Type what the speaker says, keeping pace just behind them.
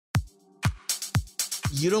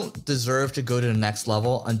You don't deserve to go to the next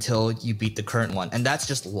level until you beat the current one. And that's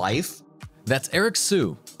just life. That's Eric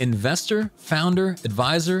Siu, investor, founder,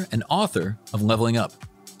 advisor, and author of Leveling Up.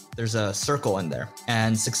 There's a circle in there,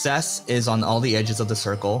 and success is on all the edges of the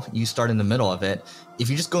circle. You start in the middle of it. If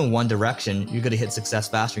you just go in one direction, you're going to hit success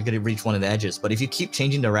faster. You're going to reach one of the edges. But if you keep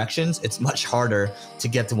changing directions, it's much harder to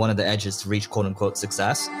get to one of the edges to reach quote unquote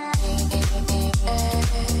success.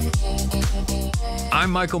 I'm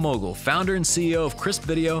Michael Mogul, founder and CEO of Crisp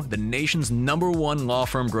Video, the nation's #1 law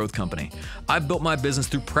firm growth company. I've built my business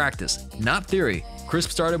through practice, not theory. Crisp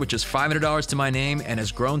started with just $500 to my name and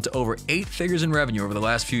has grown to over 8 figures in revenue over the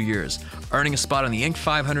last few years, earning a spot on the Inc.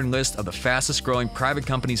 500 list of the fastest growing private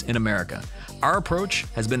companies in America. Our approach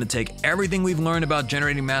has been to take everything we've learned about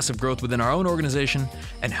generating massive growth within our own organization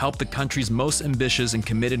and help the country's most ambitious and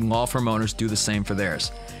committed law firm owners do the same for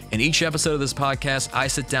theirs. In each episode of this podcast, I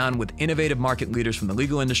sit down with innovative market leaders from the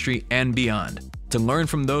legal industry and beyond to learn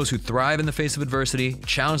from those who thrive in the face of adversity,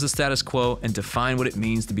 challenge the status quo, and define what it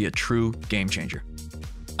means to be a true game changer.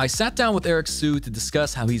 I sat down with Eric Siu to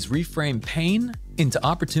discuss how he's reframed pain into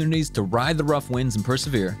opportunities to ride the rough winds and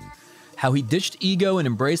persevere, how he ditched ego and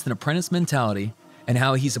embraced an apprentice mentality, and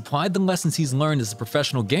how he's applied the lessons he's learned as a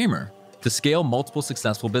professional gamer to scale multiple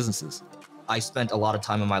successful businesses. I spent a lot of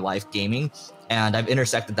time in my life gaming, and I've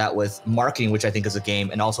intersected that with marketing, which I think is a game,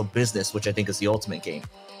 and also business, which I think is the ultimate game.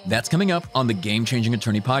 That's coming up on the Game Changing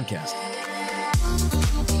Attorney podcast.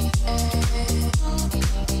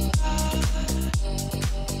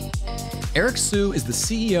 Eric Siu is the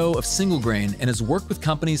CEO of Single Grain and has worked with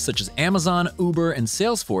companies such as Amazon, Uber, and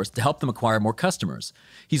Salesforce to help them acquire more customers.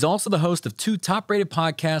 He's also the host of 2 top-rated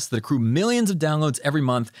podcasts that accrue millions of downloads every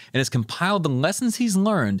month and has compiled the lessons he's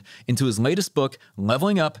learned into his latest book,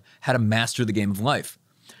 Leveling Up: How to Master the Game of Life.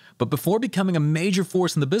 But before becoming a major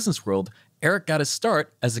force in the business world, Eric got his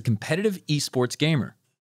start as a competitive esports gamer.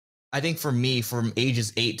 I think for me, from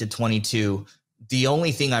ages 8 to 22, the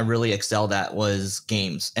only thing I really excelled at was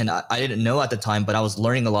games. And I didn't know at the time, but I was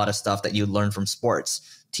learning a lot of stuff that you learn from sports: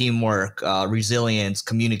 teamwork, resilience,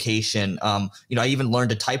 communication. I even learned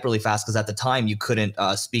to type really fast because at the time you couldn't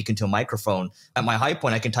speak into a microphone. At my high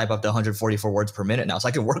point, I can type up to 144 words per minute now. So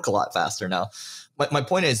I can work a lot faster now. But my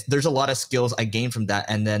point is, there's a lot of skills I gained from that.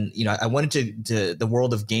 And then, I went into the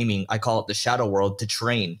world of gaming. I call it the shadow world, to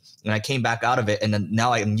train. And I came back out of it. And then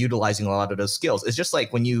now I am utilizing a lot of those skills. It's just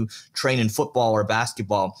like when you train in football or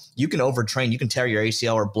basketball, you can overtrain, you can tear your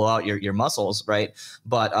ACL or blow out your muscles, right?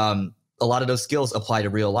 But a lot of those skills apply to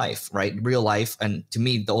real life, right? Real life. And to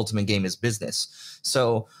me, the ultimate game is business.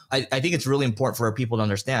 So I think it's really important for people to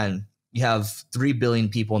understand. You have 3 billion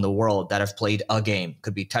people in the world that have played a game.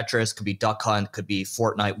 Could be Tetris, could be Duck Hunt, could be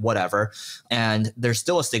Fortnite, whatever. And there's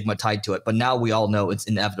still a stigma tied to it. But now we all know it's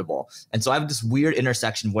inevitable. And so I have this weird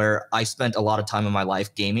intersection where I spent a lot of time in my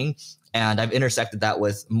life gaming. And I've intersected that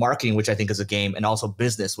with marketing, which I think is a game, and also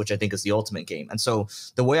business, which I think is the ultimate game. And so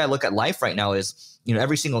the way I look at life right now is,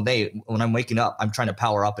 every single day when I'm waking up, I'm trying to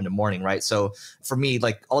power up in the morning, right? So for me,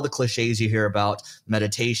 like all the cliches you hear about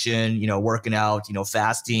meditation, working out,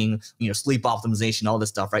 fasting, sleep optimization, all this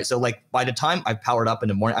stuff, right? So like by the time I've powered up in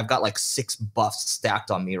the morning, I've got like 6 buffs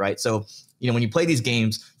stacked on me, right? So when you play these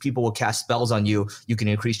games, people will cast spells on you. You can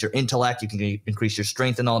increase your intellect, you can increase your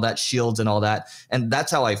strength and all that, shields and all that. And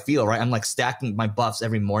that's how I feel, right? I'm like stacking my buffs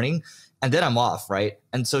every morning and then I'm off, right?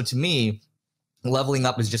 And so to me, leveling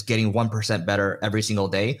up is just getting 1% better every single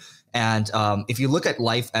day. And if you look at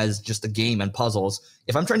life as just a game and puzzles,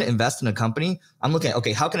 if I'm trying to invest in a company, I'm looking at,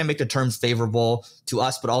 okay, how can I make the terms favorable to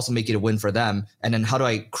us, but also make it a win for them? And then how do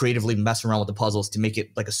I creatively mess around with the puzzles to make it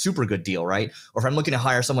like a super good deal, right? Or if I'm looking to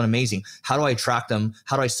hire someone amazing, how do I attract them?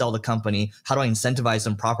 How do I sell the company? How do I incentivize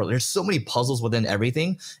them properly? There's so many puzzles within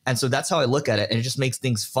everything. And so that's how I look at it. And it just makes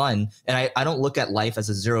things fun. And I don't look at life as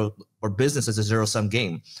a zero or business as a zero-sum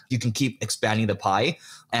game. You can keep expanding the pie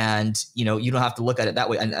and, you don't have to look at it that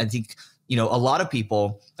way. And I think, a lot of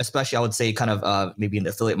people, especially I would say kind of maybe in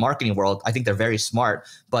the affiliate marketing world, I think they're very smart,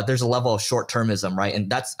 but there's a level of short-termism, right? And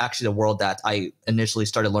that's actually the world that I initially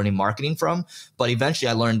started learning marketing from. But eventually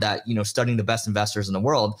I learned that, studying the best investors in the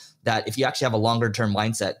world, that if you actually have a longer-term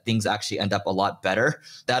mindset, things actually end up a lot better.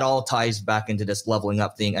 That all ties back into this leveling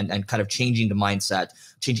up thing and kind of changing the mindset,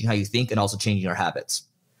 changing how you think, and also changing your habits.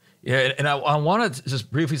 Yeah, and I want to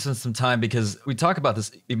just briefly spend some time because we talk about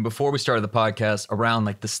this even before we started the podcast around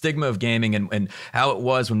like the stigma of gaming and how it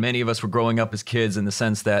was when many of us were growing up as kids, in the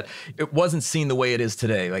sense that it wasn't seen the way it is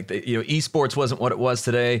today. Like esports wasn't what it was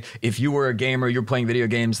today. If you were a gamer, you're playing video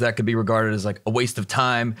games, that could be regarded as like a waste of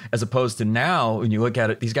time, as opposed to now when you look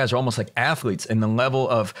at it, these guys are almost like athletes, and the level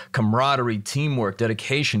of camaraderie, teamwork,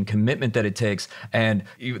 dedication, commitment that it takes, and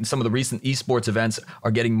even some of the recent esports events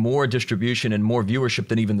are getting more distribution and more viewership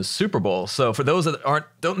than even the Super Bowl. So for those that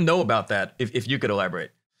don't know about that, if you could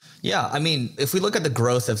elaborate. Yeah, I mean, if we look at the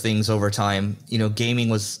growth of things over time, gaming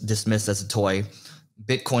was dismissed as a toy.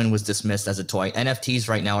 Bitcoin was dismissed as a toy. NFTs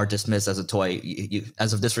right now are dismissed as a toy.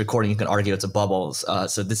 As of this recording, you can argue it's a bubble.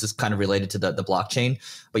 So this is kind of related to the blockchain.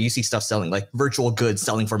 But you see stuff selling, like virtual goods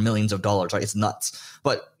selling for millions of dollars, right? It's nuts.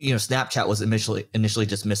 But Snapchat was initially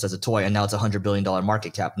dismissed as a toy, and now it's $100 billion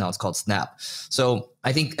market cap. Now it's called Snap. So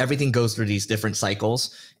I think everything goes through these different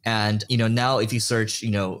cycles. And, now if you search,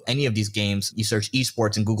 any of these games, you search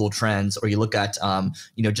esports in Google Trends, or you look at,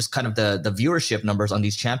 just kind of the viewership numbers on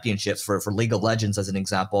these championships for League of Legends, as an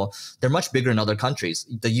example, they're much bigger in other countries.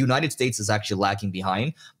 The United States is actually lagging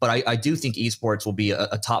behind, but I do think esports will be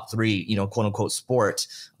a top three, quote unquote sport,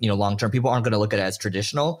 long term. People aren't going to look at it as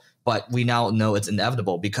traditional, but we now know it's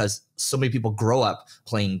inevitable because so many people grow up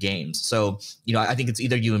playing games. So, I think it's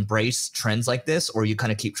either you embrace trends like this or you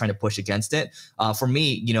kind of keep trying to push against it. For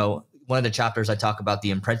me, one of the chapters I talk about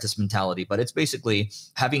the apprentice mentality, but it's basically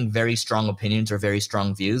having very strong opinions or very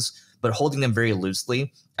strong views, but holding them very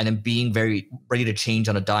loosely and then being very ready to change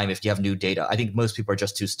on a dime if you have new data. I think most people are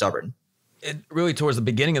just too stubborn. And really, towards the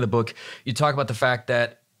beginning of the book, you talk about the fact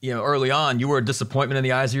that early on, you were a disappointment in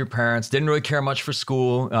the eyes of your parents, didn't really care much for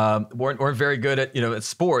school, weren't very good at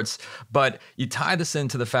sports, but you tie this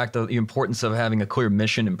into the fact of the importance of having a clear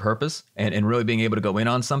mission and purpose and really being able to go in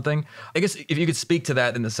on something. I guess if you could speak to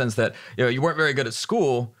that in the sense that, you weren't very good at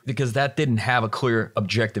school because that didn't have a clear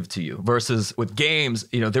objective to you, versus with games,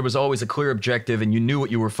 there was always a clear objective and you knew what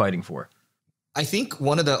you were fighting for. I think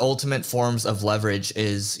one of the ultimate forms of leverage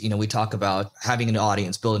is, we talk about having an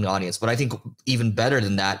audience, building an audience, but I think even better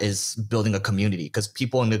than that is building a community, because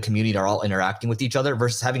people in the community are all interacting with each other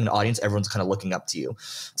versus having an audience. Everyone's kind of looking up to you.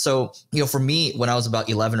 So, for me, when I was about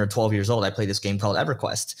 11 or 12 years old, I played this game called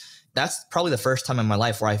EverQuest. That's probably the first time in my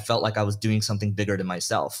life where I felt like I was doing something bigger than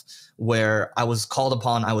myself, where I was called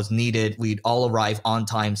upon, I was needed. We'd all arrive on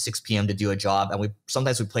time, 6 p.m. to do a job. And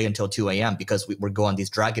sometimes we play until 2 a.m. because we would go on these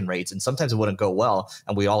dragon raids, and sometimes it wouldn't go well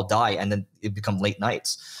and we all die, and then it become late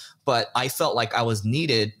nights. But I felt like I was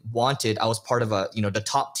needed, wanted. I was part of the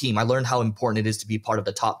top team. I learned how important it is to be part of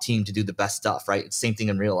the top team to do the best stuff, right? Same thing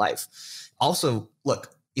in real life. Also,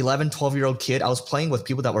 look, 11, 12-year-old kid, I was playing with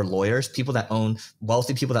people that were lawyers, people that own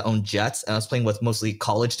wealthy people that own jets. And I was playing with mostly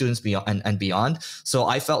college students and beyond. So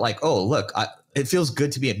I felt like, oh, look, it feels good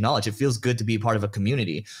to be acknowledged. It feels good to be part of a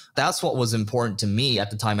community. That's what was important to me at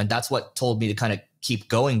the time. And that's what told me to kind of keep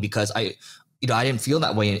going, because I didn't feel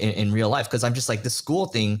that way in real life, because I'm just like, this school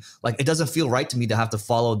thing, like, it doesn't feel right to me to have to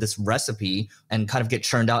follow this recipe and kind of get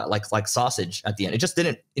churned out like sausage at the end. It just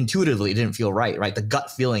intuitively didn't feel right? The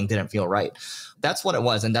gut feeling didn't feel right. That's what it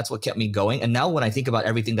was. And that's what kept me going. And now when I think about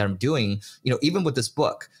everything that I'm doing, even with this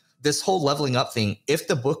book, this whole leveling up thing, if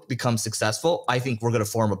the book becomes successful, I think we're going to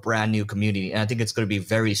form a brand new community. And I think it's going to be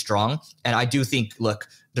very strong. And I do think, look,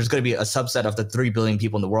 there's going to be a subset of the 3 billion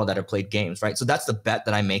people in the world that have played games, right? So that's the bet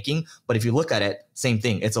that I'm making. But if you look at it, same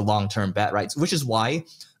thing. It's a long-term bet, right? Which is why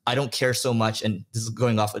I don't care so much, and this is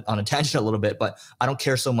going off on a tangent a little bit, but I don't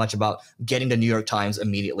care so much about getting the New York Times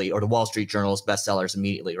immediately or the Wall Street Journal's bestsellers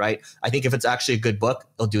immediately, right? I think if it's actually a good book,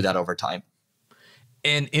 it'll do that over time.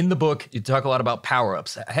 And in the book, you talk a lot about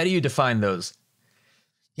power-ups. How do you define those?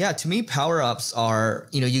 Yeah, to me, power-ups are,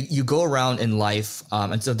 you go around in life.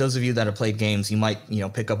 And so those of you that have played games, you might,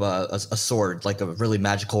 pick up a sword, like a really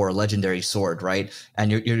magical or legendary sword, right?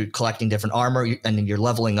 And you're collecting different armor, and then you're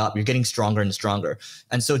leveling up. You're getting stronger and stronger.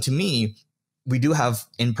 And so to me, we do have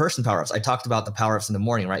in-person power-ups. I talked about the power-ups in the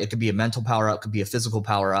morning, right? It could be a mental power-up, it could be a physical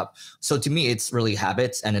power-up. So to me, it's really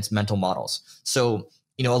habits and it's mental models. So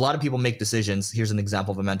a lot of people make decisions. Here's an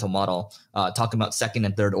example of a mental model, talking about second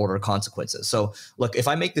and third order consequences. So look, if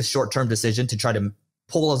I make this short-term decision to try to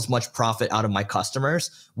pull as much profit out of my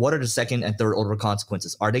customers, what are the second and third order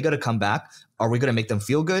consequences? Are they going to come back? Are we going to make them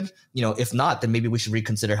feel good? If not, then maybe we should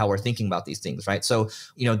reconsider how we're thinking about these things, right? So,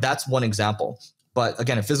 that's one example. But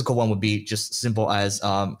again, a physical one would be just simple as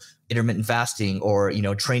intermittent fasting or,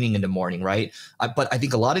 training in the morning, right? But I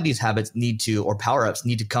think a lot of these habits or power-ups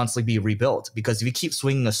need to constantly be rebuilt, because if you keep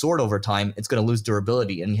swinging a sword over time, it's going to lose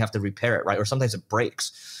durability and you have to repair it, right? Or sometimes it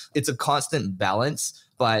breaks. It's a constant balance.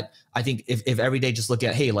 But I think if every day just look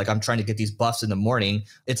at, hey, like I'm trying to get these buffs in the morning,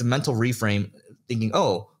 it's a mental reframe thinking,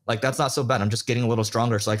 oh, like that's not so bad. I'm just getting a little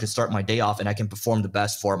stronger so I can start my day off and I can perform the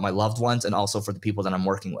best for my loved ones and also for the people that I'm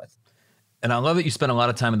working with. And I love that you spend a lot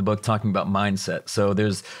of time in the book talking about mindset. So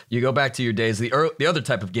you go back to your days, the other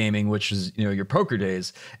type of gaming, which is, your poker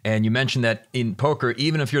days. And you mentioned that in poker,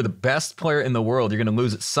 even if you're the best player in the world, you're going to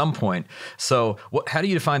lose at some point. So how do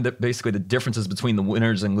you define basically the differences between the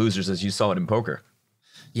winners and losers as you saw it in poker?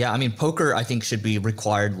 Yeah, I mean, poker, I think, should be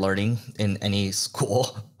required learning in any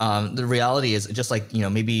school. The reality is just like,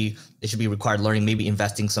 maybe it should be required learning. Maybe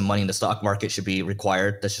investing some money in the stock market should be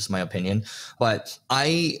required. That's just my opinion. But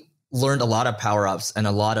I learned a lot of power-ups and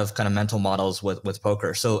a lot of kind of mental models with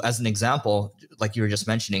poker. So as an example, like you were just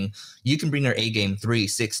mentioning, you can bring your A game 3,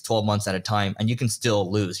 6, 12 months at a time, and you can still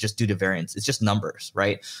lose just due to variance. It's just numbers,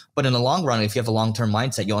 right? But in the long run, if you have a long-term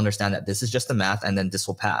mindset, you'll understand that this is just the math and then this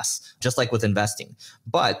will pass, just like with investing.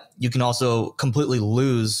 But you can also completely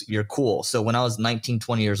lose your cool. So when I was 19,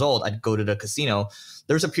 20 years old, I'd go to the casino.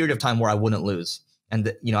 There was a period of time where I wouldn't lose. And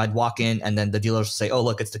I'd walk in and then the dealers would say, oh,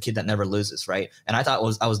 look, it's the kid that never loses, right? And I thought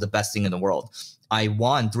I was the best thing in the world. I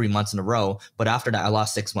won 3 months in a row, but after that, I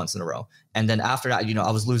lost 6 months in a row. And then after that,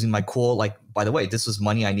 I was losing my cool. Like, by the way, this was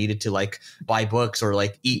money I needed to like buy books or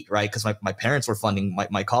like eat, right? Because my parents were funding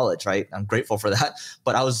my college, right? I'm grateful for that.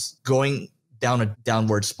 But I was going down a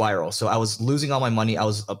downward spiral. So I was losing all my money. I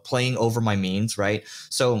was playing over my means, right?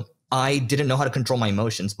 So I didn't know how to control my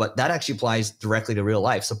emotions, but that actually applies directly to real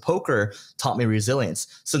life. So poker taught me resilience.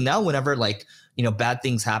 So now whenever bad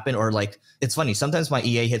things happen or like, it's funny, sometimes my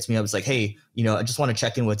EA hits me up. It's like, hey, I just want to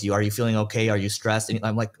check in with you. Are you feeling okay? Are you stressed? And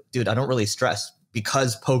I'm like, dude, I don't really stress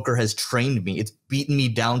because poker has trained me. It's beaten me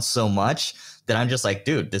down so much that I'm just like,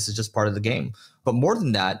 dude, this is just part of the game. But more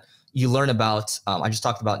than that, you learn about, I just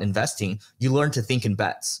talked about investing. You learn to think in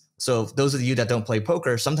bets. So those of you that don't play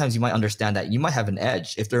poker, sometimes you might understand that you might have an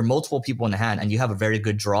edge. If there are multiple people in the hand and you have a very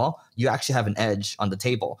good draw, you actually have an edge on the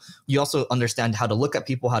table. You also understand how to look at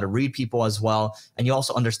people, how to read people as well. And you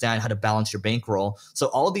also understand how to balance your bankroll. So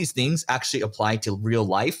all of these things actually apply to real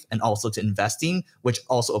life and also to investing, which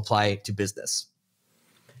also apply to business.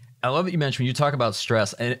 I love that you mentioned when you talk about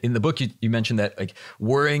stress, and in the book you mentioned that like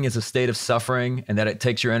worrying is a state of suffering and that it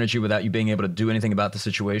takes your energy without you being able to do anything about the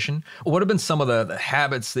situation. What have been some of the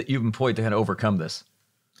habits that you've employed to kind of overcome this?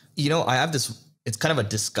 I have this, it's kind of a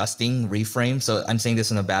disgusting reframe. So I'm saying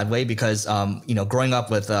this in a bad way because, growing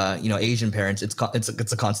up with, Asian parents, it's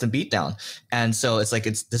a constant beatdown. And so it's like,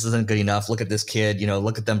 this isn't good enough. Look at this kid,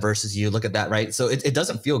 look at them versus you, look at that. Right. So it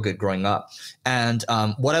doesn't feel good growing up. And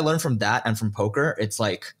what I learned from that and from poker, it's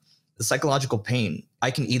like, the psychological pain, I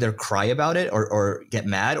can either cry about it or get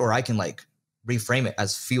mad, or I can like reframe it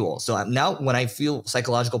as fuel. So now when I feel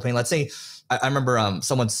psychological pain, let's say I remember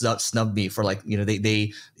someone snubbed me for like,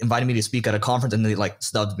 they invited me to speak at a conference and they like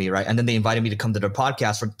snubbed me, right? And then they invited me to come to their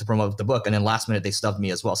podcast to promote the book. And then last minute they snubbed me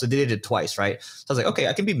as well. So they did it twice, right? So I was like, okay,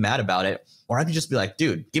 I can be mad about it, or I can just be like,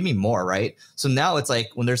 dude, give me more, right? So now it's like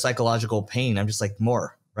when there's psychological pain, I'm just like,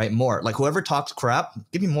 more. Right? More like whoever talks crap,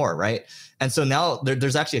 give me more. Right. And so now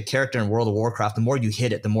there's actually a character in World of Warcraft. The more you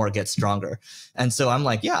hit it, the more it gets stronger. And so I'm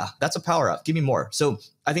like, yeah, that's a power up. Give me more. So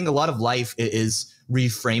I think a lot of life is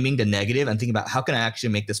reframing the negative and thinking about how can I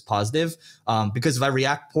actually make this positive? Because if I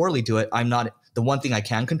react poorly to it, I'm not the one thing I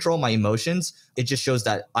can control, my emotions. It just shows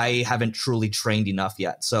that I haven't truly trained enough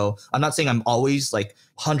yet. So I'm not saying I'm always like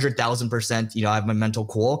 100,000%, I have my mental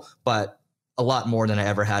cool, but a lot more than I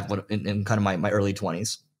ever had in kind of my early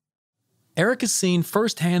 20s. Eric has seen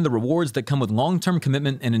firsthand the rewards that come with long-term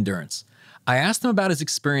commitment and endurance. I asked him about his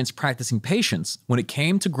experience practicing patience when it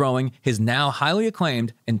came to growing his now highly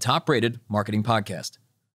acclaimed and top-rated marketing podcast.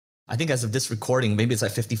 I think as of this recording, maybe it's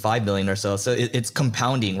like 55 million or so. So it's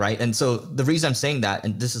compounding, right? And so the reason I'm saying that,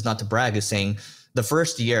 and this is not to brag, is saying the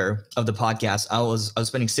first year of the podcast, I was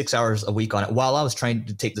spending 6 hours a week on it while I was trying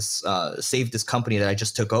to take this, save this company that I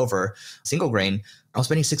just took over, Single Grain. I was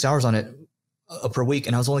spending 6 hours on it per week,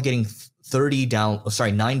 and I was only getting 9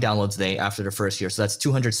 downloads a day after the first year. So that's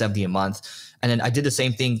 270 a month. And then I did the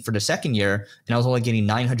same thing for the second year, and I was only getting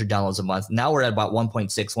 900 downloads a month. Now we're at about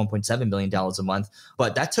 1.7 million downloads a month.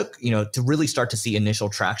 But that took, to really start to see initial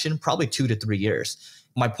traction, probably 2 to 3 years.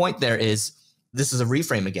 My point there is, this is a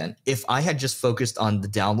reframe again. If I had just focused on the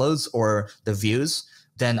downloads or the views,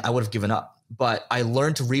 then I would have given up. But I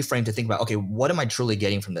learned to reframe to think about, okay, what am I truly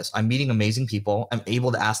getting from this? I'm meeting amazing people. I'm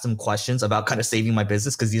able to ask them questions about kind of saving my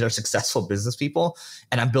business because these are successful business people,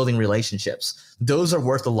 and I'm building relationships. Those are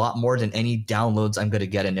worth a lot more than any downloads I'm going to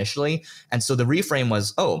get initially. And so the reframe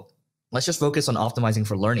was, let's just focus on optimizing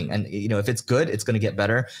for learning. And, if it's good, it's going to get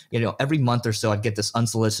better. Every month or so, I'd get this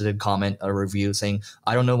unsolicited comment or review saying,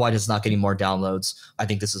 I don't know why this is not getting more downloads. I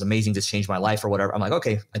think this is amazing. This changed my life or whatever. I'm like,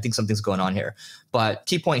 okay, I think something's going on here. But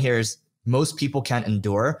key point here is most people can't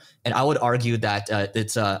endure. And I would argue that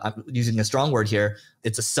I'm using a strong word here.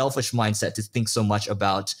 It's a selfish mindset to think so much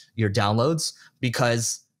about your downloads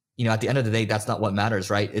because at the end of the day, that's not what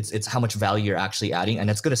matters, right? It's how much value you're actually adding,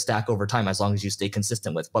 and it's going to stack over time as long as you stay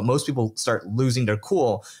consistent with. But most people start losing their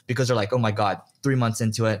cool because they're like, oh my God, 3 months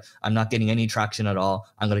into it, I'm not getting any traction at all.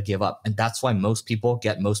 I'm going to give up. And that's why most people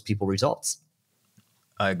get most people results.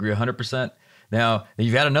 I agree 100%. Now,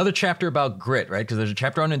 you've got another chapter about grit, right? Because there's a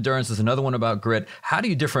chapter on endurance. There's another one about grit. How do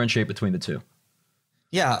you differentiate between the two?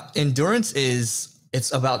 Yeah, endurance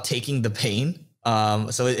it's about taking the pain.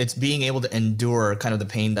 So it's being able to endure kind of the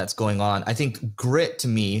pain that's going on. I think grit to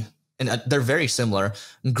me, and they're very similar.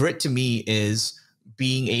 Grit to me is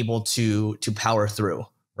being able to power through,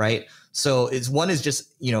 right? So one is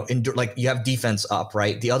just, endure, like you have defense up,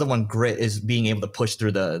 right? The other one, grit, is being able to push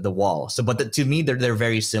through the wall. So, but to me, they're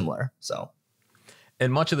very similar. So.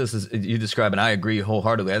 And much of this is you describe, and I agree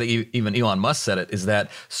wholeheartedly. I think even Elon Musk said it, is that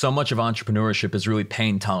so much of entrepreneurship is really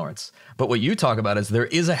pain tolerance. But what you talk about is there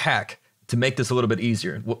is a hack to make this a little bit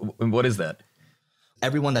easier. What is that?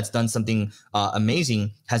 Everyone that's done something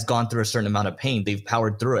amazing has gone through a certain amount of pain. They've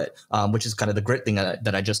powered through it, which is kind of the grit thing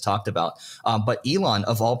that I just talked about. But Elon,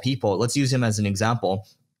 of all people, let's use him as an example.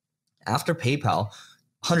 After PayPal,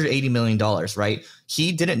 $180 million, right?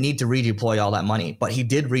 He didn't need to redeploy all that money, but he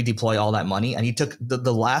did redeploy all that money, and he took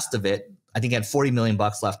the last of it. I think he had 40 million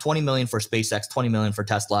bucks left, 20 million for SpaceX, 20 million for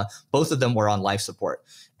Tesla. Both of them were on life support.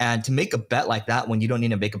 And to make a bet like that, when you don't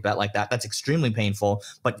need to make a bet like that, that's extremely painful.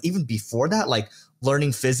 But even before that, like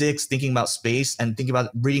learning physics, thinking about space, and thinking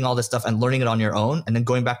about reading all this stuff and learning it on your own, and then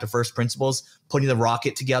going back to first principles, putting the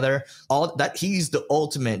rocket together, all that, he's the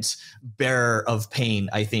ultimate bearer of pain,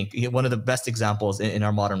 I think. One of the best examples in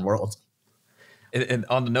our modern world. And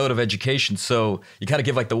on the note of education, so you kind of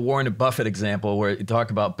give like the Warren Buffett example where you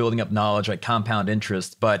talk about building up knowledge, like compound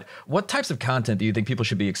interest. But what types of content do you think people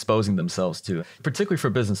should be exposing themselves to, particularly for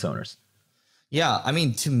business owners? Yeah, I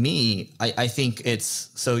mean, to me, I think it's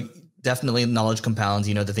so definitely knowledge compounds.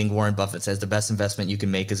 The thing Warren Buffett says, the best investment you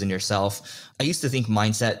can make is in yourself. I used to think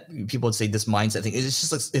mindset, people would say this mindset thing, it's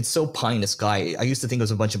just like, it's so pie in the sky. I used to think it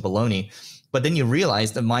was a bunch of baloney. But then you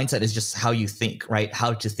realize the mindset is just how you think, right?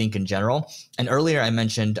 How to think in general. And earlier I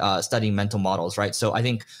mentioned studying mental models, right? So I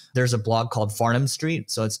think there's a blog called Farnham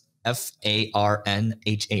Street. So it's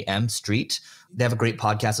FARNHAM Street. They have a great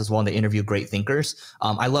podcast as well, and they interview great thinkers.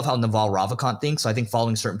 I love how Naval Ravikant thinks. So I think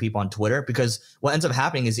following certain people on Twitter, because what ends up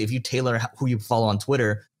happening is if you tailor who you follow on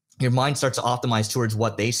Twitter, your mind starts to optimize towards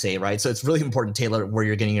what they say, right? So it's really important to tailor where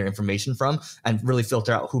you're getting your information from and really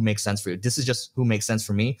filter out who makes sense for you. This is just who makes sense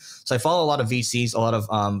for me. So I follow a lot of VCs, a lot of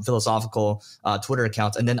philosophical Twitter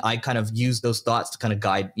accounts, and then I kind of use those thoughts to kind of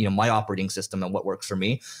guide, my operating system and what works for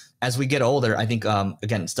me. As we get older, I think,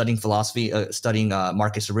 again, studying philosophy, studying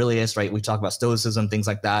Marcus Aurelius, right? We talk about stoicism, things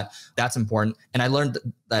like that. That's important. And I learned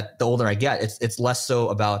that the older I get, it's less so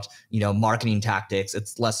about, marketing tactics.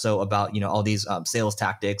 It's less so about, all these sales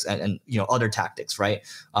tactics and other tactics, right?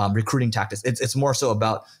 Recruiting tactics. It's more so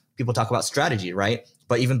about, people talk about strategy, right?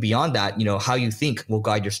 But even beyond that, how you think will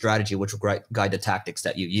guide your strategy, which will guide the tactics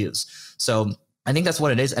that you use. So I think that's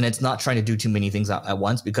what it is. And it's not trying to do too many things at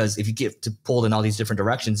once, because if you get to pulled in all these different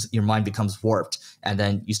directions, your mind becomes warped, and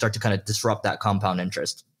then you start to kind of disrupt that compound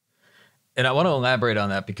interest. And I want to elaborate on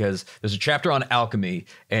that because there's a chapter on alchemy,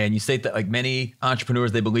 and you state that like many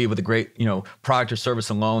entrepreneurs, they believe with a great, product or service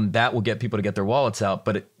alone, that will get people to get their wallets out.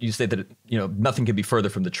 But you state that, nothing could be further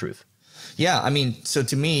from the truth. Yeah, I mean, so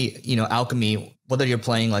to me, alchemy, whether you're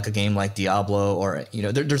playing like a game like Diablo or,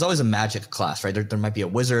 there's always a magic class, right? There might be a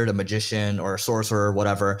wizard, a magician, or a sorcerer, or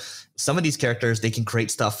whatever. Some of these characters, they can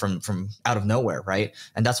create stuff from out of nowhere, right?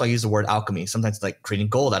 And that's why I use the word alchemy. Sometimes it's like creating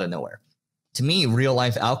gold out of nowhere. To me, real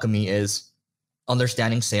life alchemy is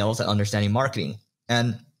understanding sales and understanding marketing.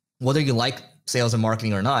 And whether you like sales and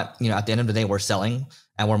marketing or not, at the end of the day, we're selling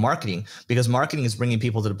and we're marketing, because marketing is bringing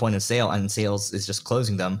people to the point of sale and sales is just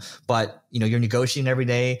closing them. But, you're negotiating every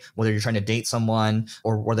day, whether you're trying to date someone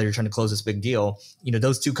or whether you're trying to close this big deal,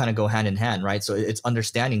 those two kind of go hand in hand, right? So it's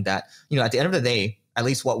understanding that, at the end of the day, at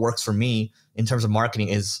least what works for me in terms of marketing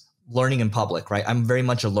is learning in public, right? I'm very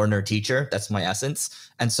much a learner teacher. That's my essence.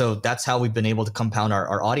 And so that's how we've been able to compound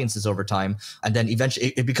our audiences over time. And then eventually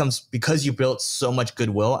it becomes, because you built so much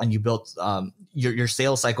goodwill and you built your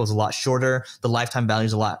sales cycle is a lot shorter, the lifetime value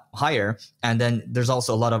is a lot higher. And then there's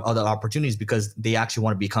also a lot of other opportunities because they actually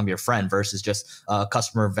want to become your friend versus just a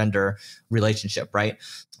customer vendor relationship, right?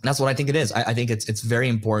 And that's what I think it is. I think it's very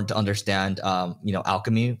important to understand,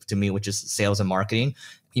 alchemy to me, which is sales and marketing.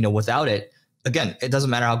 Without it, again, it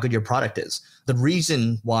doesn't matter how good your product is. The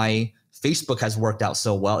reason why Facebook has worked out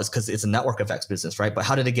so well is because it's a network effects business, right? But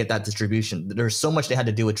how did it get that distribution? There's so much they had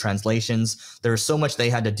to do with translations. There's so much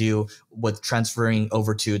they had to do with transferring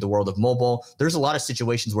over to the world of mobile. There's a lot of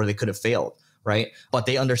situations where they could have failed, right? But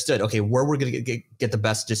they understood, okay, where we're going to get the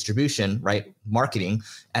best distribution, right? Marketing.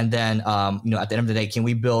 And then, at the end of the day, can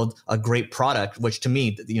we build a great product, which to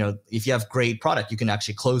me, if you have great product, you can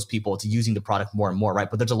actually close people to using the product more and more, right?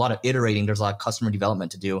 But there's a lot of iterating, there's a lot of customer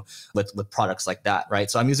development to do with products like that,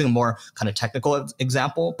 right? So I'm using a more kind of technical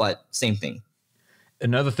example, but same thing.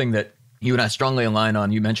 Another thing that you and I strongly align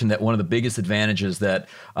on, you mentioned that one of the biggest advantages that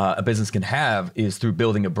a business can have is through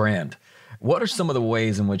building a brand. What are some of the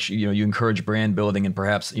ways in which you encourage brand building and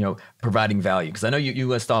perhaps providing value? Because I know you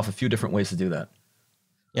list off a few different ways to do that.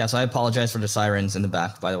 Yeah, so I apologize for the sirens in the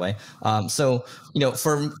back, by the way.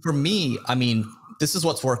 For me, I mean, this is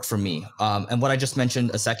what's worked for me. And what I just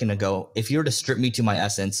mentioned a second ago, if you were to strip me to my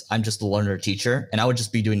essence, I'm just a learner teacher, and I would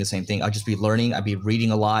just be doing the same thing. I'd just be learning, I'd be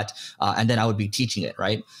reading a lot, and then I would be teaching it,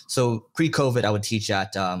 right? So pre-COVID, I would teach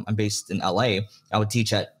at, I'm based in LA, I would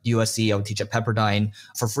teach at USC, I would teach at Pepperdine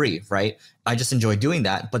for free, right? I just enjoy doing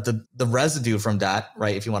that. But the residue from that,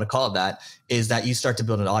 right, if you want to call it that, is that you start to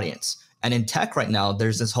build an audience. And in tech right now,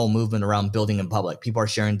 there's this whole movement around building in public. People are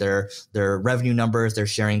sharing their revenue numbers. They're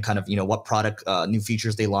sharing kind of, what product, new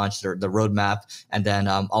features they launched, the roadmap, and then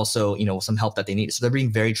also, some help that they need. So they're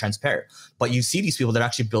being very transparent. But you see these people, they're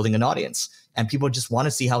actually building an audience, and people just want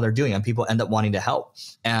to see how they're doing, and people end up wanting to help.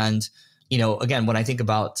 And, again, when I think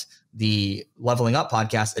about the Leveling Up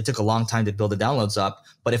podcast, it took a long time to build the downloads up.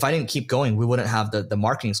 But if I didn't keep going, we wouldn't have the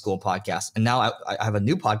marketing school podcast. And now I have a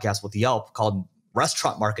new podcast with Yelp called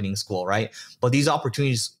Restaurant Marketing School, right? But these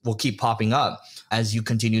opportunities will keep popping up as you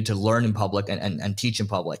continue to learn in public and teach in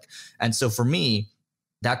public. And so for me,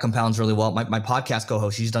 that compounds really well. My podcast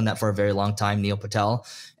co-host, she's done that for a very long time, Neil Patel.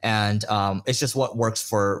 And it's just what works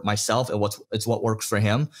for myself and it's what works for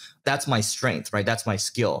him. That's my strength, right? That's my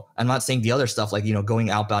skill. I'm not saying the other stuff like, going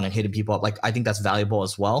outbound and hitting people up. Like, I think that's valuable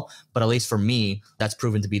as well. But at least for me, that's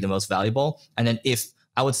proven to be the most valuable. And then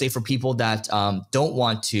I would say for people that don't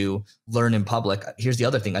want to learn in public, here's the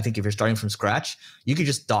other thing. I think if you're starting from scratch, you could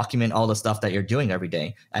just document all the stuff that you're doing every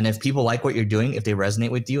day. And if people like what you're doing, if they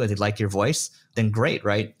resonate with you, if they like your voice, then great,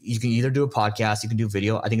 right? You can either do a podcast, you can do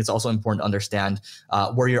video. I think it's also important to understand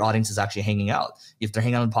where your audience is actually hanging out. If they're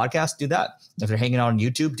hanging out on podcast, do that. If they're hanging out on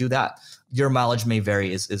YouTube, do that. Your mileage may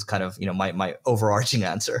vary is kind of, my overarching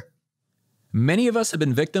answer. Many of us have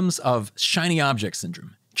been victims of shiny object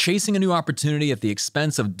syndrome, chasing a new opportunity at the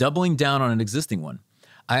expense of doubling down on an existing one.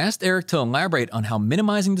 I asked Eric to elaborate on how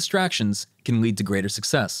minimizing distractions can lead to greater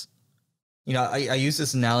success. I use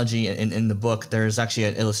this analogy in the book. There's actually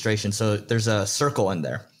an illustration. So there's a circle in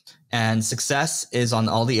there, and success is on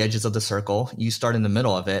all the edges of the circle. You start in the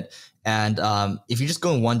middle of it. And if you just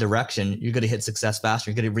go in one direction, you're going to hit success faster.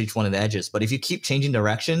 You're going to reach one of the edges. But if you keep changing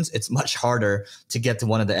directions, it's much harder to get to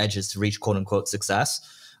one of the edges to reach quote unquote success.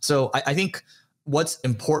 So I think what's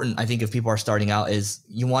important, I think, if people are starting out is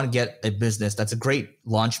you want to get a business that's a great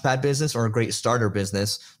launchpad business or a great starter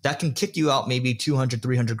business that can kick you out maybe 200,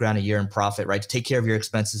 300 grand a year in profit, right? To take care of your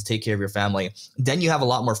expenses, take care of your family. Then you have a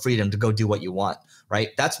lot more freedom to go do what you want, right?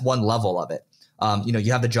 That's one level of it.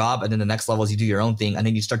 You have the job, and then the next level is you do your own thing, and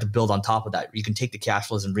then you start to build on top of that. You can take the cash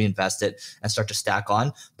flows and reinvest it and start to stack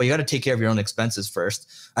on, but you got to take care of your own expenses first.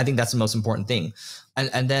 I think that's the most important thing.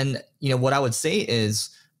 And then, what I would say is,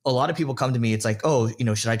 a lot of people come to me, it's like, oh,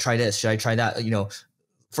 should I try this? Should I try that?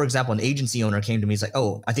 For example, an agency owner came to me, he's like,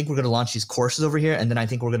 oh, I think we're going to launch these courses over here. And then I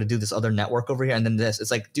think we're going to do this other network over here. And then this, it's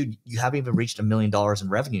like, dude, you haven't even reached $1 million in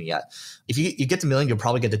revenue yet. If you get to $1 million, you'll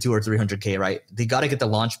probably get to 200 or 300K, right? They got to get the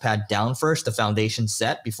launch pad down first, the foundation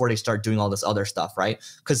set before they start doing all this other stuff, right?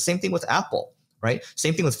 Because same thing with Apple. Right?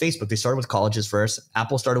 Same thing with Facebook. They started with colleges first.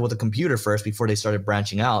 Apple started with a computer first before they started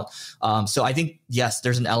branching out. So I think, yes,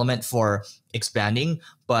 there's an element for expanding,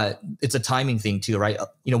 but it's a timing thing too, right?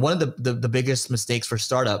 One of the biggest mistakes for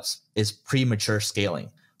startups is premature scaling.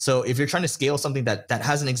 So if you're trying to scale something that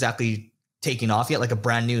hasn't exactly taken off yet, like a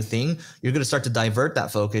brand new thing, you're going to start to divert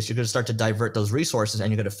that focus. You're going to start to divert those resources, and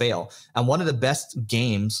you're going to fail. And one of the best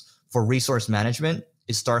games for resource management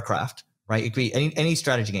is StarCraft. right? It could be any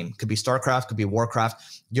strategy game. It could be StarCraft, could be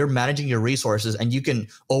Warcraft. You're managing your resources and you can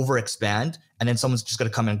overexpand and then someone's just going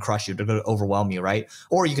to come and crush you. They're going to overwhelm you, right?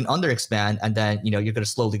 Or you can underexpand and then, you're going to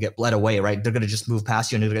slowly get bled away, right? They're going to just move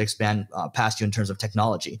past you and they're going to expand past you in terms of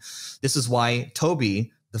technology. This is why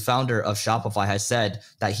Toby, the founder of Shopify, has said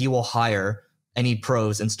that he will hire any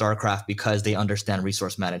pros in StarCraft because they understand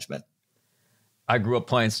resource management. I grew up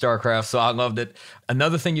playing StarCraft, so I loved it.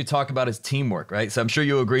 Another thing you talk about is teamwork, right? So I'm sure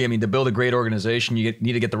you agree. I mean, to build a great organization, you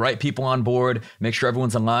need to get the right people on board, make sure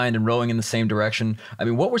everyone's aligned and rowing in the same direction. I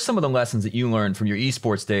mean, what were some of the lessons that you learned from your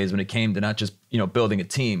esports days when it came to not just, building a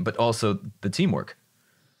team, but also the teamwork?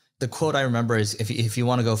 The quote I remember is, if you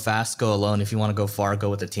want to go fast, go alone. If you want to go far, go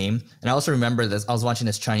with a team. And I also remember this. I was watching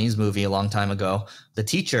this Chinese movie a long time ago. The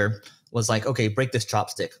teacher was like, okay, break this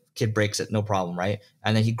chopstick. Kid breaks it, no problem, right?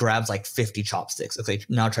 And then he grabs like 50 chopsticks. Okay,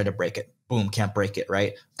 now try to break it. Boom, can't break it,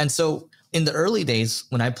 right? And so in the early days,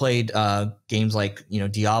 when I played games like,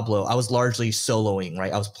 Diablo, I was largely soloing,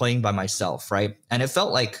 right? I was playing by myself, right? And it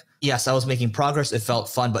felt like, yes, I was making progress. It felt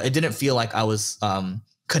fun, but it didn't feel like I was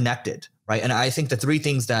connected, right? And I think the three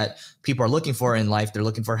things that people are looking for in life, they're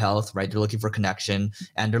looking for health, right? They're looking for connection,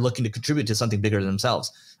 and they're looking to contribute to something bigger than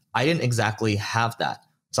themselves. I didn't exactly have that.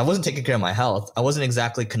 So I wasn't taking care of my health. I wasn't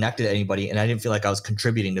exactly connected to anybody, and I didn't feel like I was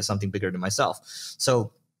contributing to something bigger than myself.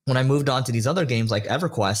 So when I moved on to these other games like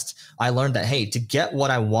EverQuest, I learned that, hey, to get what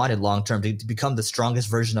I wanted long-term, to become the strongest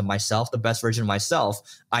version of myself, the best version of myself,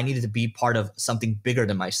 I needed to be part of something bigger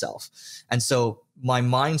than myself. And so my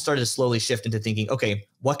mind started to slowly shift into thinking, okay,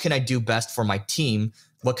 what can I do best for my team?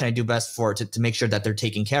 What can I do best to make sure that they're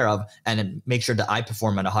taken care of and make sure that I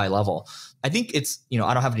perform at a high level? I think it's, I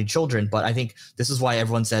don't have any children, but I think this is why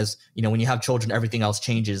everyone says, when you have children, everything else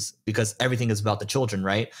changes, because everything is about the children,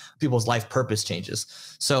 right? People's life purpose changes.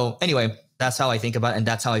 So anyway, that's how I think about it. And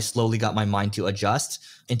that's how I slowly got my mind to adjust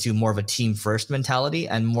into more of a team first mentality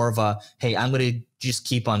and more of a, hey, I'm going to just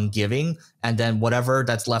keep on giving. And then whatever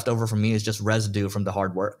that's left over from me is just residue from the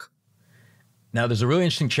hard work. Now, there's a really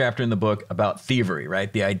interesting chapter in the book about thievery,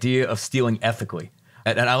 right? The idea of stealing ethically.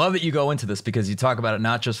 And I love that you go into this because you talk about it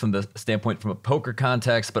not just from the standpoint from a poker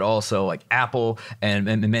context, but also like Apple and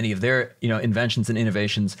many of their inventions and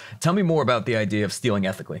innovations. Tell me more about the idea of stealing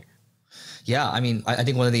ethically. Yeah, I mean, I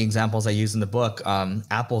think one of the examples I use in the book,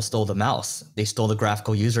 Apple stole the mouse. They stole the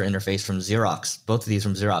graphical user interface from Xerox, both of these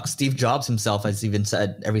from Xerox. Steve Jobs himself has even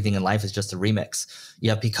said everything in life is just a remix. You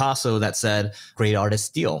have Picasso that said, great artists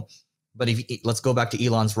steal. But let's go back to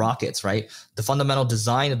Elon's rockets, right? The fundamental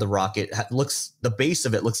design of the rocket the base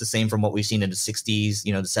of it looks the same from what we've seen in the 60s,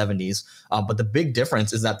 the 70s. But the big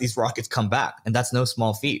difference is that these rockets come back, and that's no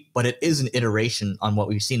small feat. But it is an iteration on what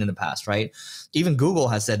we've seen in the past, right? Even Google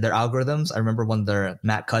has said their algorithms. I remember when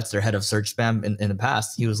Matt Cutts, their head of search spam in the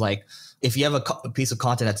past, he was like, if you have a piece of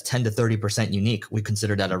content that's 10 to 30% unique, we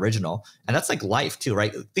consider that original. And that's like life too,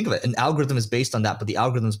 right? Think of it. An algorithm is based on that, but the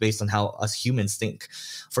algorithm is based on how us humans think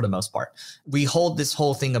for the most part. We hold this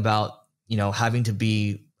whole thing about, having to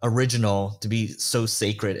be original, to be so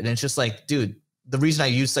sacred. And it's just like, dude, the reason I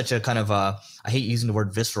use such a kind of I hate using the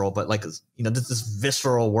word visceral, but like, this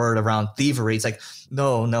visceral word around thievery. It's like,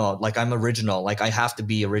 no, like I'm original. Like I have to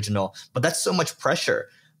be original, but that's so much pressure.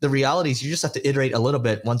 The reality is you just have to iterate a little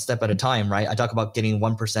bit, one step at a time, right? I talk about getting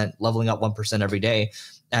 1%, leveling up 1% every day,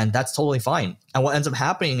 and that's totally fine. And what ends up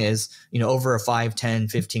happening is, over a 5, 10,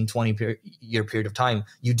 15, 20 year period of time,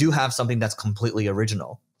 you do have something that's completely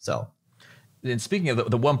original. So. And speaking of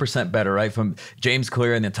the 1% better, right, from James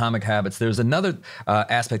Clear and the Atomic Habits, there's another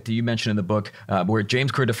aspect that you mentioned in the book where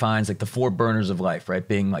James Clear defines like the 4 burners of life, right,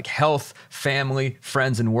 being like health, family,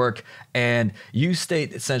 friends, and work. And you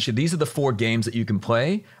state essentially these are the 4 games that you can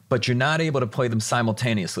play, but you're not able to play them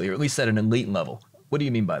simultaneously, or at least at an elite level. What do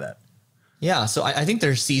you mean by that? Yeah, so I think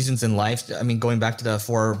there's seasons in life. I mean, going back to the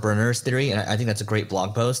 4 burners theory, and I think that's a great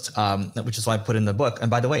blog post, which is why I put in the book. And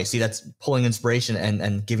by the way, see, that's pulling inspiration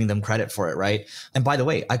and giving them credit for it, right? And by the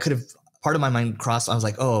way, part of my mind crossed, I was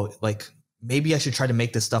like, oh, like maybe I should try to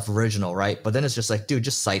make this stuff original, right? But then it's just like, dude,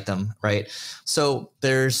 just cite them, right? So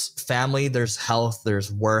there's family, there's health,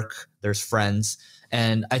 there's work, there's friends.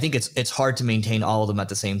 And I think it's hard to maintain all of them at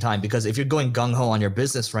the same time, because if you're going gung-ho on your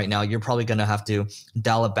business right now, you're probably going to have to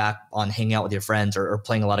dial it back on hanging out with your friends or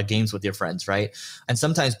playing a lot of games with your friends, right? And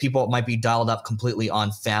sometimes people might be dialed up completely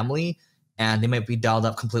on family and they might be dialed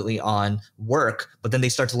up completely on work, but then they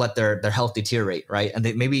start to let their health deteriorate, right? And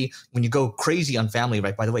they maybe when you go crazy on family,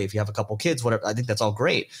 right? By the way, if you have a couple kids, whatever, I think that's all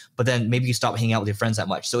great. But then maybe you stop hanging out with your friends that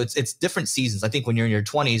much. So it's different seasons. I think when you're in your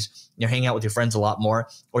 20s, you're hanging out with your friends a lot more,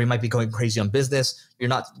 or you might be going crazy on business. You're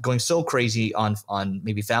not going so crazy on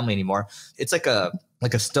maybe family anymore. It's like a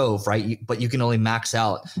stove, right? But you can only max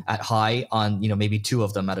out at high on, maybe 2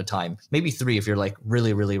 of them at a time, maybe 3 if you're like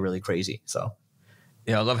really, really, really crazy. So.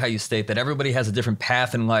 Yeah, I love how you state that everybody has a different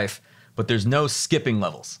path in life, but there's no skipping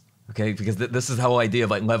levels, okay? Because this is the whole idea of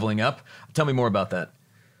like leveling up. Tell me more about that.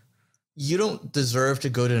 You don't deserve to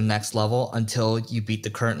go to the next level until you beat the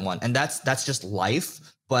current one. And that's just life,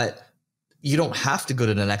 but you don't have to go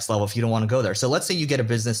to the next level if you don't want to go there. So let's say you get a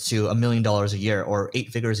business to $1 million a year or 8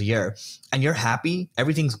 figures a year and you're happy,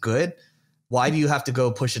 everything's good. Why do you have to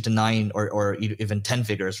go push it to 9 or even 10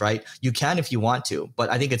 figures, right? You can if you want to, but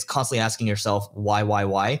I think it's constantly asking yourself,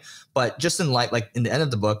 why? But just in like in the end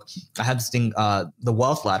of the book, I have this thing, the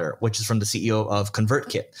wealth ladder, which is from the CEO of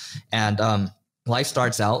ConvertKit. And life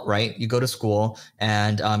starts out, right? You go to school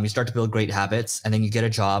and you start to build great habits, and then you get a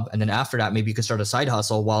job. And then after that, maybe you can start a side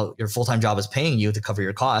hustle while your full-time job is paying you to cover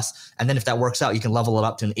your costs. And then if that works out, you can level it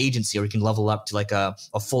up to an agency, or you can level it up to like a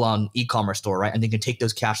full-on e-commerce store, right? And then you can take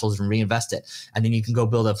those cash flows and reinvest it. And then you can go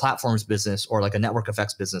build a platforms business or like a network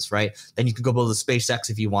effects business, right? Then you can go build a SpaceX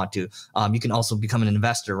if you want to. You can also become an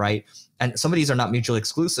investor, right? And some of these are not mutually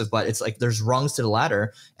exclusive, but it's like there's rungs to the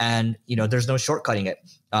ladder, and there's no shortcutting it.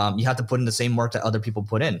 You have to put in the same work that other people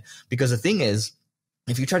put in, because the thing is,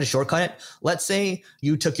 if you try to shortcut it, let's say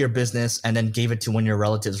you took your business and then gave it to one of your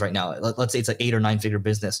relatives right now. Let's say it's an 8 or 9 figure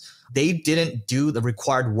business. They didn't do the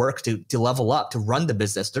required work to level up, to run the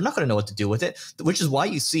business. They're not going to know what to do with it, which is why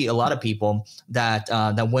you see a lot of people that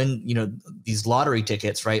win, these lottery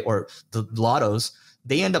tickets, right? Or the lottos,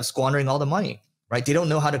 they end up squandering all the money. Right? They don't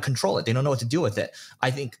know how to control it. They don't know what to do with it.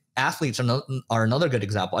 I think athletes are another good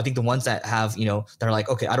example. I think the ones that have, they're like,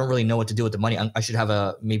 okay, I don't really know what to do with the money. I should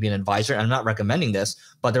have maybe an advisor. And I'm not recommending this,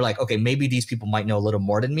 but they're like, okay, maybe these people might know a little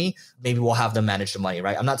more than me. Maybe we'll have them manage the money,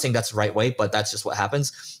 right? I'm not saying that's the right way, but that's just what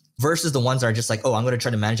happens. Versus the ones that are just like, oh, I'm going to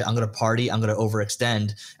try to manage it. I'm going to party. I'm going to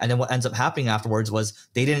overextend. And then what ends up happening afterwards was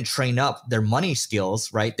they didn't train up their money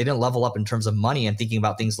skills, right? They didn't level up in terms of money and thinking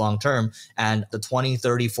about things long term. And the 20,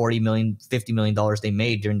 30, 40 million, $50 million they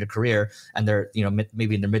made during their career, and they're,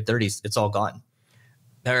 maybe in their mid 30s, it's all gone.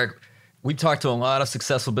 Eric, we talked to a lot of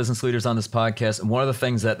successful business leaders on this podcast, and one of the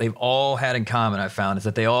things that they've all had in common, I found, is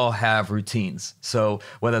that they all have routines. So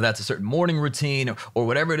whether that's a certain morning routine or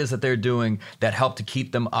whatever it is that they're doing that help to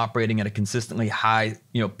keep them operating at a consistently high,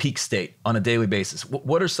 peak state on a daily basis.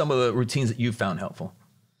 What are some of the routines that you've found helpful?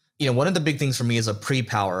 One of the big things for me is a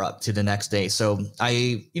pre-power up to the next day. So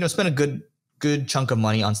I, spend a good chunk of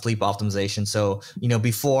money on sleep optimization. So,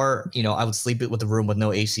 before, I would sleep with the room with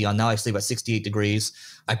no AC on. Now I sleep at 68 degrees.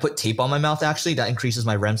 I put tape on my mouth, actually. That increases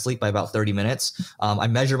my REM sleep by about 30 minutes. I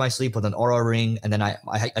measure my sleep with an Oura ring, and then I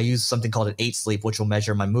use something called an 8 sleep, which will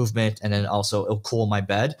measure my movement, and then also it'll cool my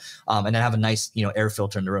bed, and then have a nice, air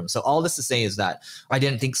filter in the room. So all this to say is that I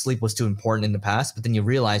didn't think sleep was too important in the past, but then you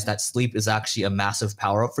realize that sleep is actually a massive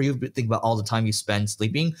power up for you. Think about all the time you spend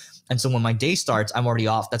sleeping. And so when my day starts, I'm already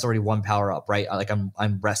off. That's already one power up, right? Like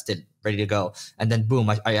I'm rested, ready to go. And then boom,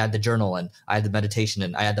 I add the journal in, I add the meditation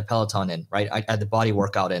in, I add the Peloton in, right? I add the body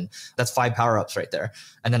workout in. That's 5 power-ups right there.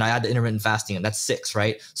 And then I add the intermittent fasting in. That's 6,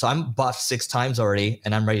 right? So I'm buffed 6 times already,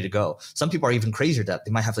 and I'm ready to go. Some people are even crazier than that.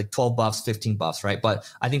 They might have like 12 buffs, 15 buffs, right? But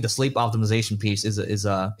I think the sleep optimization piece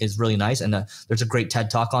is really nice. And there's a great TED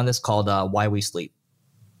Talk on this called Why We Sleep.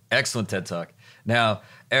 Excellent TED Talk. Now,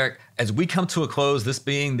 Eric, as we come to a close, this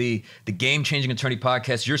being the Game Changing Attorney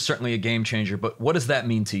podcast, you're certainly a game changer, but what does that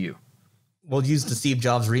mean to you? We'll use the Steve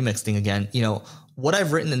Jobs remix thing again. What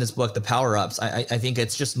I've written in this book, the power ups, I think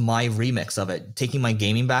it's just my remix of it, taking my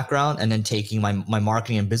gaming background and then taking my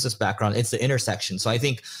marketing and business background. It's the intersection. So I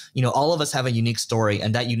think, all of us have a unique story,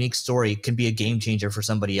 and that unique story can be a game changer for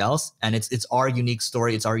somebody else. And it's our unique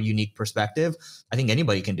story. It's our unique perspective. I think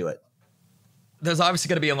anybody can do it. There's obviously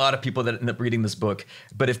going to be a lot of people that end up reading this book,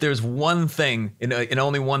 but if there's one thing, and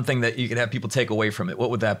only one thing that you could have people take away from it, what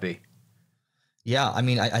would that be? Yeah, I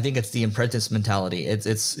mean, I think it's the apprentice mentality.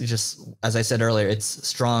 It's just, as I said earlier, it's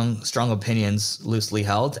strong opinions loosely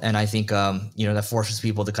held, and I think that forces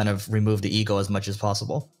people to kind of remove the ego as much as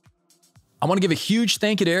possible. I want to give a huge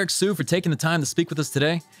thank you to Eric Siu for taking the time to speak with us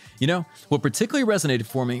today. What particularly resonated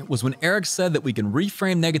for me was when Eric said that we can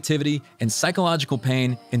reframe negativity and psychological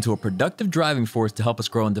pain into a productive driving force to help us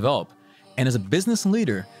grow and develop. And as a business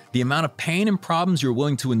leader, the amount of pain and problems you're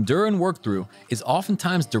willing to endure and work through is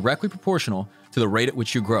oftentimes directly proportional to the rate at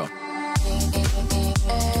which you grow.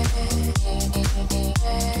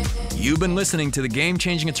 You've been listening to the Game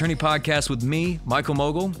Changing Attorney Podcast with me, Michael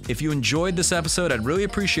Mogul. If you enjoyed this episode, I'd really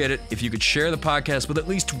appreciate it if you could share the podcast with at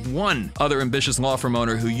least one other ambitious law firm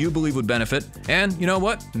owner who you believe would benefit. And you know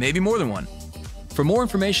what? Maybe more than one. For more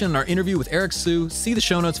information on our interview with Eric Sue, see the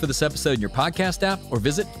show notes for this episode in your podcast app or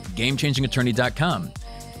visit GameChangingAttorney.com.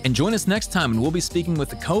 And join us next time, and we'll be speaking with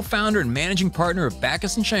the co-founder and managing partner of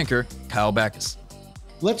Backus & Schenker, Kyle Backus.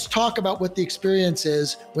 Let's talk about what the experience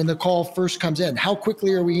is when the call first comes in. How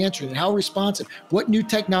quickly are we answering it? How responsive? What new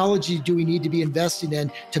technology do we need to be investing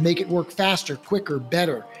in to make it work faster, quicker,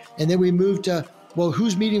 better? And then we move to, well,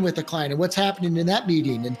 who's meeting with the client and what's happening in that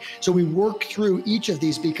meeting? And so we work through each of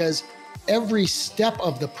these because every step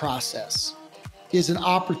of the process is an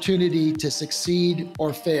opportunity to succeed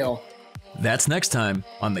or fail. That's next time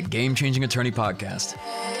on the Game Changing Attorney Podcast.